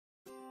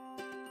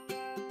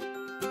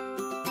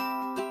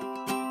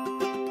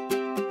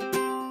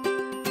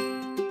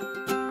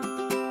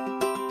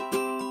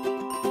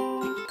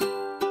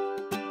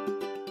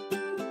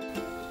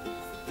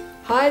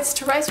Hi, it's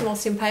Therese from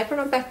Lostinpaper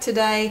and I'm back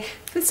today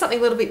with something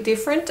a little bit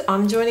different.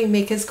 I'm joining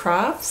Micah's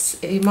crafts.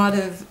 You might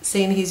have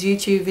seen his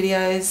YouTube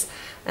videos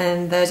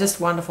and they're just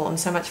wonderful and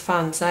so much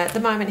fun. So at the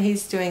moment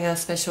he's doing a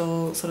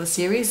special sort of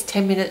series,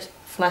 10-minute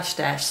flash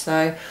dash.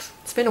 So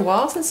it's been a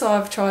while since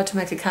I've tried to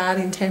make a card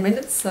in 10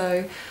 minutes,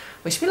 so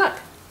wish me luck.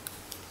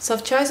 So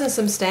I've chosen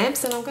some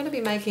stamps and I'm going to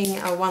be making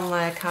a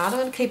one-layer card. I'm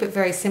going to keep it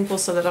very simple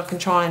so that I can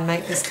try and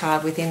make this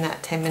card within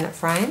that 10-minute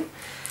frame.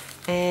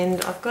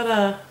 And I've got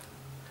to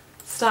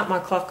start my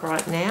clock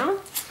right now.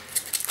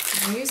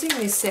 I'm using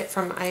this set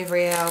from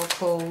Avery Owl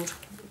called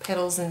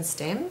Petals and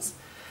Stems,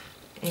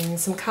 and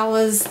some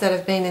colours that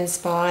have been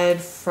inspired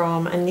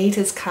from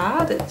Anita's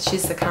card.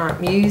 She's the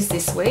current muse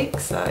this week,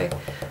 so I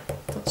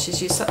thought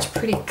she's used such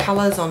pretty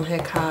colours on her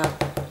card.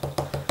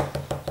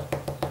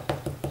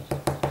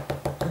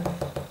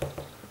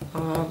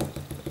 I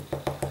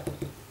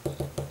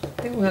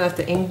think I'm going to have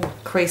to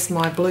increase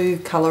my blue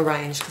colour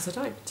range because I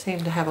don't seem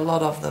to have a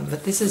lot of them,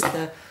 but this is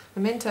the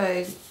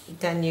Memento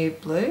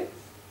Danube Blue.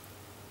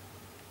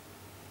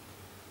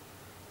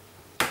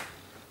 I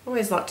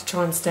always like to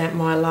try and stamp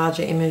my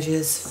larger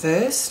images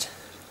first.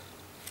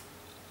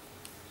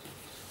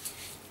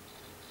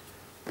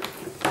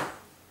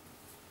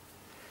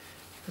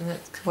 And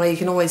that's why you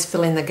can always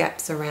fill in the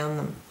gaps around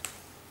them.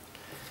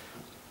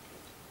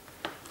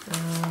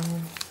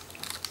 I'll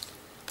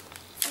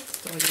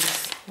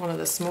use one of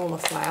the smaller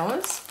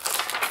flowers.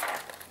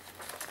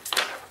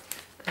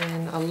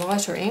 And a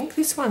lighter ink.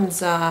 This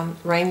one's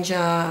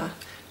Ranger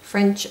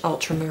French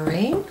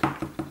Ultramarine.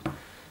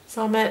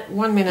 So I'm at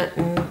 1 minute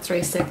and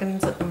 3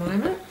 seconds at the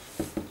moment.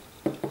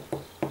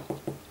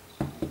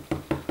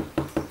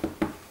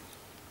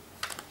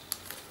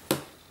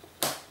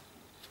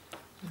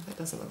 That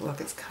doesn't look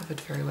like it's covered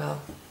very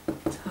well.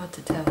 It's hard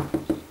to tell.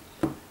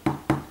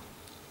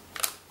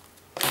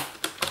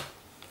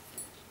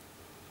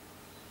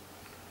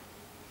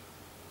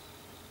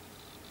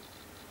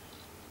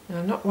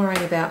 I'm not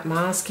worrying about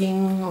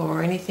masking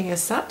or anything as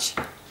such.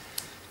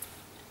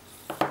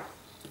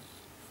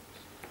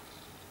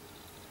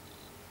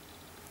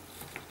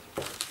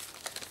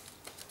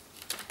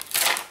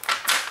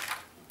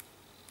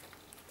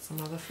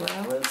 Some other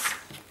flowers.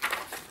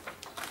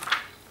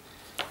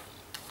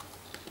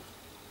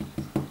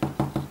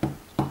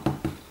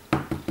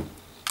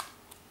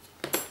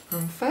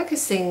 I'm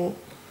focusing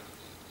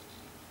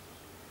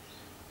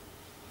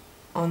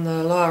on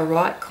the lower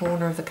right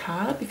corner of the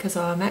card because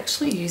I'm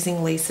actually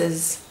using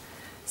Lisa's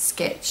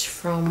sketch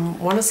from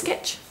Wanna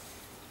Sketch.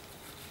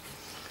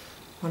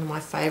 One of my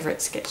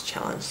favourite sketch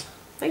challenges.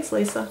 Thanks,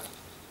 Lisa.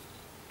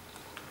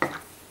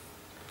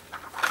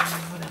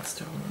 What else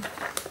do I want?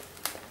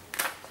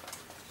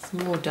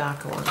 Some more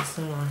darker ones,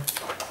 don't I?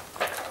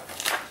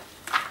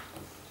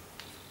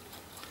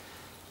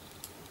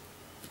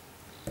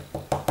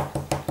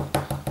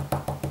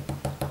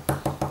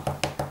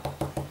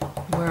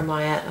 Where am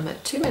I at? I'm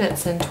at 2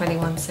 minutes and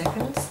 21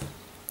 seconds.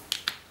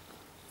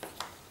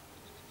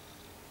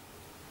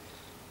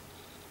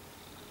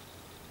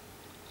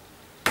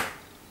 I'll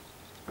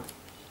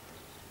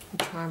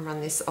try and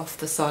run this off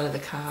the side of the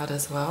card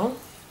as well.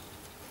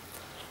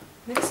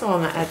 Next I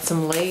want to add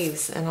some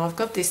leaves, and I've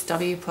got this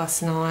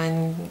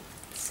W+9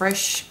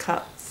 fresh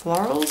cut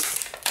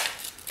florals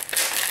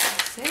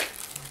set.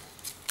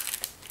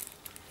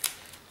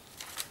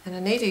 And I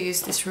need to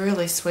use this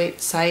really sweet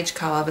sage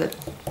colour, but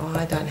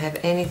I don't have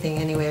anything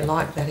anywhere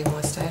like that in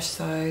my stash,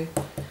 so I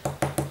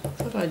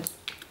thought I'd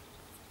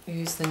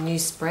use the New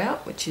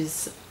Sprout, which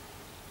is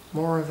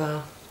more of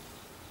a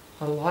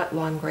light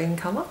lime green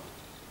colour.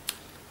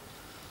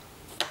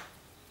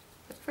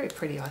 But very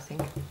pretty, I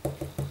think.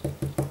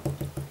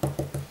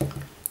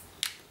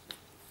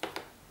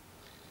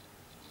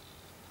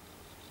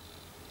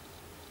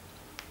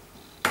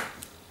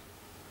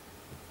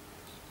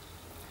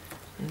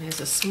 And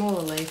there's a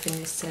smaller leaf in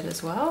this set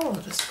as well.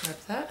 I'll just grab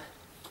that.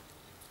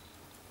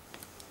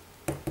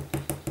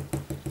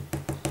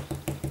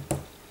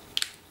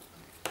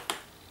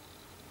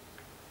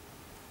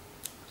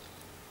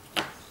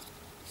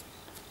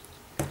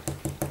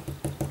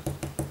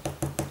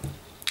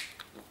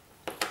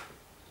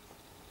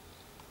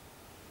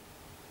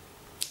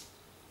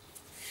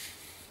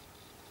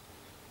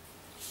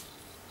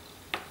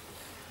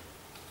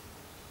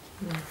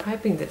 And I'm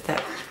hoping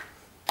that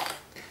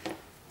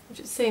which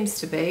it seems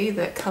to be,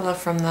 the colour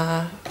from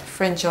the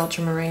French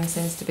Ultramarine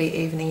seems to be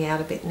evening out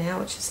a bit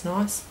now, which is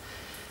nice.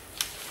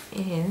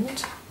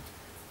 And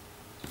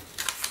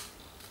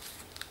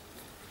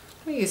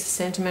we use a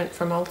sentiment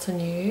from Alta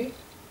New,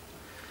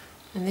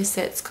 and this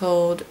set's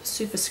called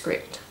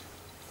Superscript.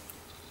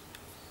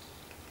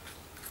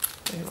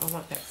 Ooh, I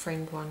like that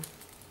friend one.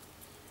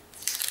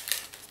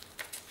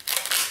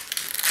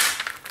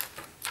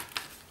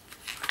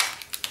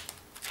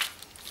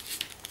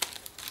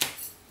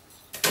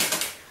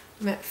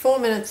 I'm at 4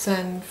 minutes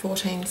and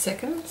 14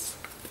 seconds.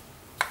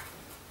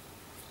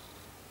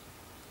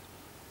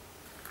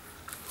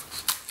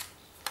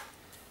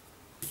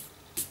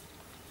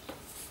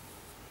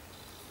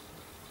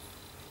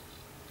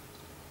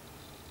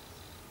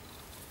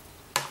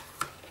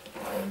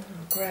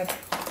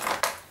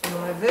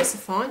 a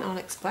VersaFine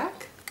Onyx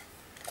Black.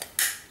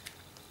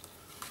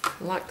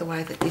 I like the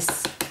way that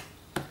this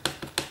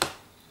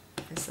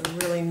is a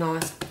really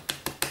nice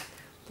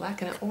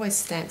black, and it always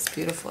stamps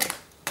beautifully.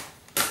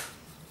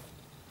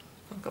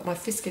 I've got my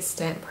Fiscus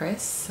stamp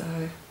press,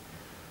 so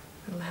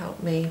it'll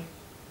help me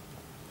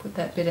put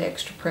that bit of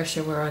extra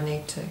pressure where I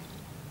need to.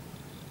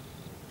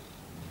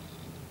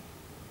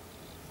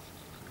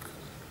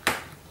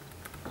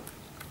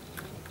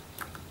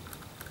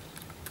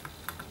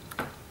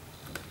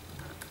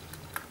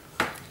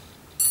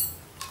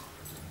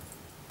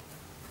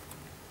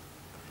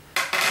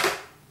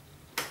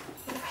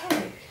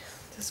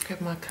 Just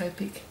grab my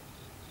Copic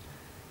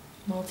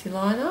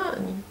multi-liner,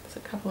 and there's a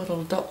couple of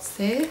little dots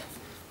there,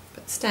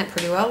 but stamped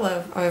pretty well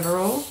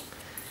overall.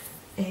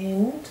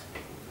 And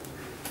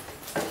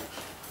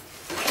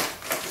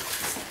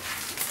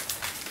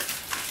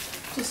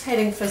just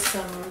heading for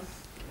some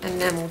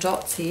enamel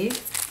dots here.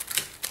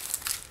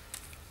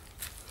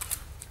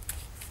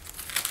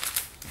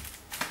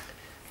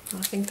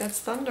 I think that's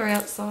thunder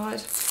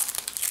outside.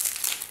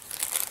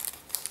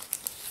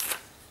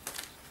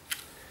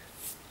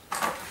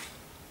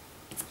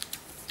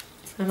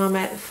 And I'm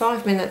at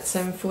 5 minutes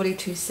and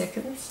 42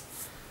 seconds.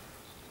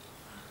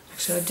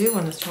 Actually, I do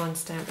want to try and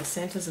stamp the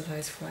centres of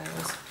those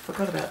flowers.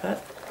 Forgot about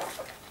that.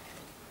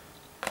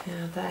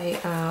 Now they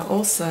are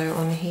also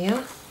on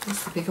here.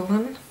 There's the bigger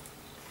one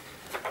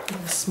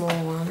and the small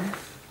one.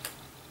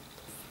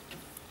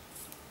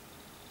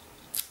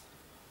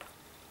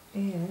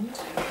 And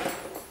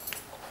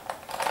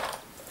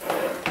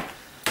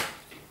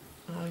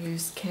I'll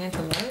use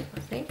Cantaloupe, I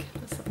think.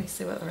 Let me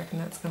see what I reckon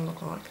that's going to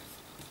look like.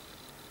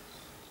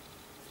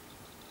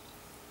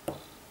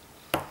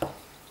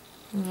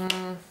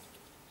 Yeah,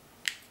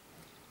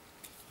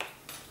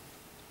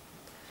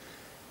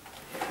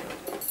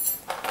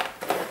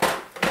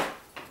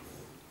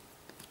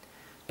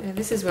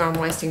 this is where I'm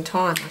wasting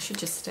time. I should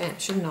just stamp,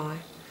 shouldn't I?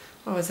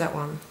 What was that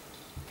one?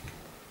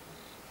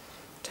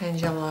 Tan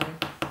yellow. I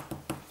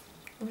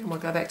think I might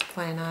go back to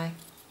plan A.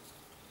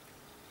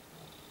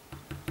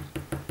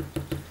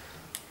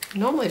 I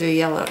normally do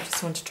yellow, I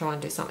just want to try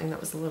and do something that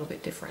was a little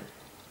bit different.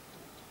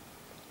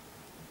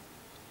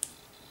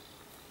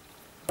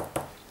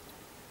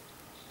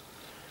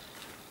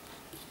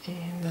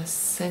 And the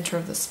centre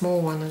of the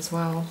small one as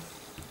well.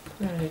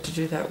 I don't need to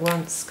do that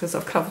once because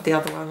I've covered the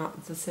other one up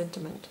with the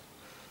sentiment.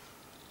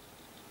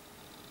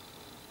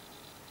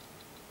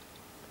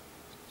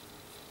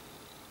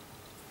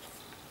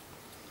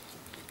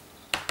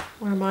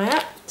 Where am I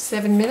at?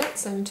 7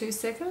 minutes and 2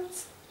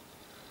 seconds.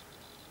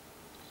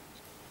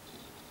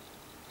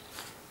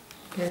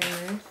 Getting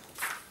there.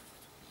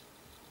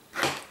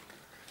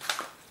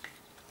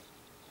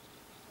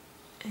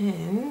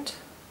 And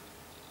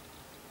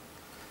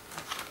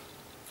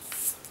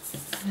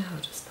now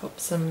I'll just pop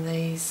some of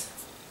these.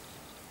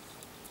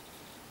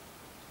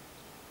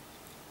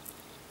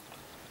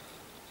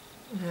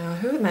 Now,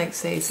 who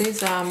makes these?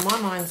 These are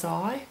My Mind's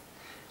Eye,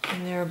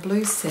 and they're a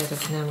blue set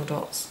of enamel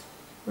dots.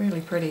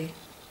 Really pretty.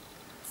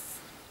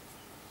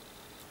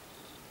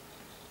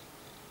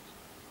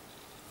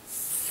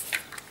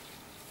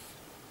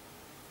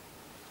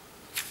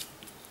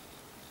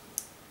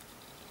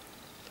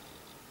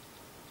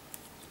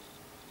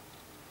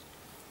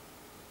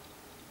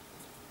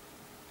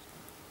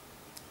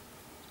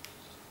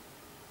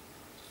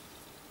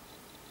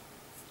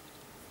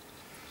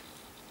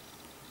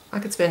 I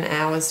could spend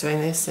hours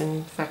doing this.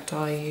 In fact,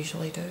 I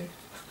usually do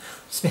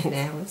spend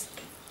hours.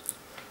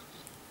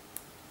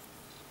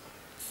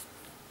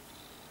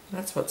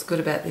 That's what's good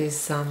about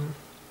these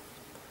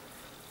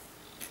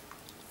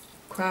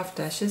craft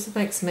dashes. It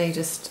makes me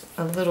just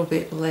a little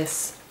bit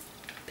less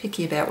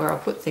picky about where I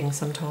put things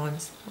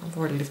sometimes. I've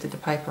already lifted the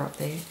paper up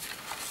there.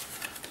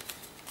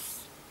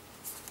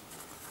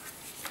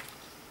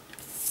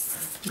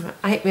 I'm at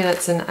 8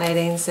 minutes and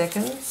 18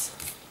 seconds.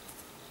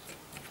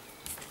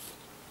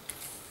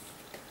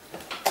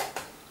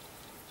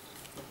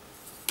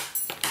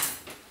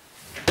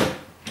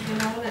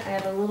 And I want to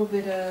add a little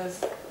bit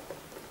of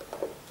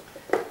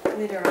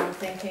glitter, I'm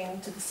thinking,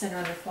 to the centre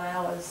of the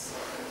flowers.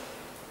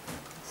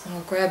 So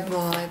I'll grab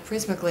my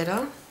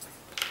Prismaglitter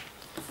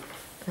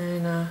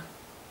and a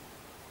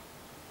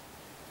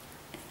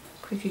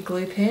quickie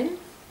glue pen.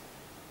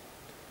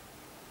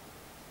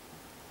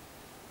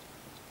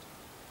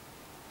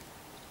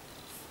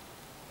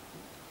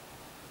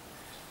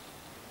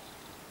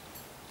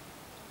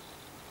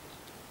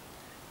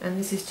 And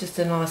this is just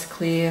a nice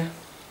clear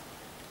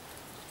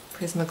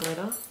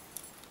Prismaglitter.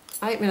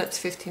 8 minutes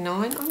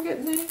 59, I'm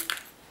getting there.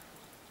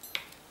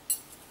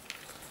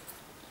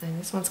 And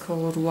this one's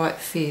called White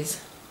Fizz.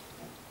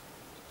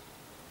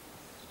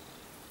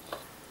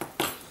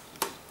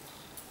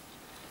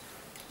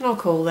 And I'll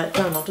call that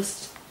done. I'll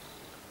just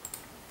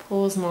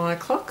pause my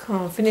clock.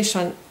 I'll finish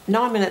on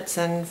 9 minutes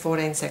and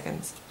 14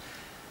 seconds.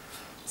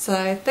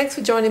 So thanks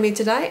for joining me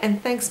today,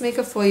 and thanks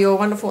Micah for your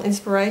wonderful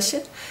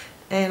inspiration,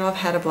 and I've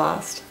had a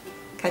blast.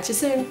 Catch you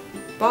soon.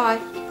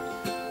 Bye.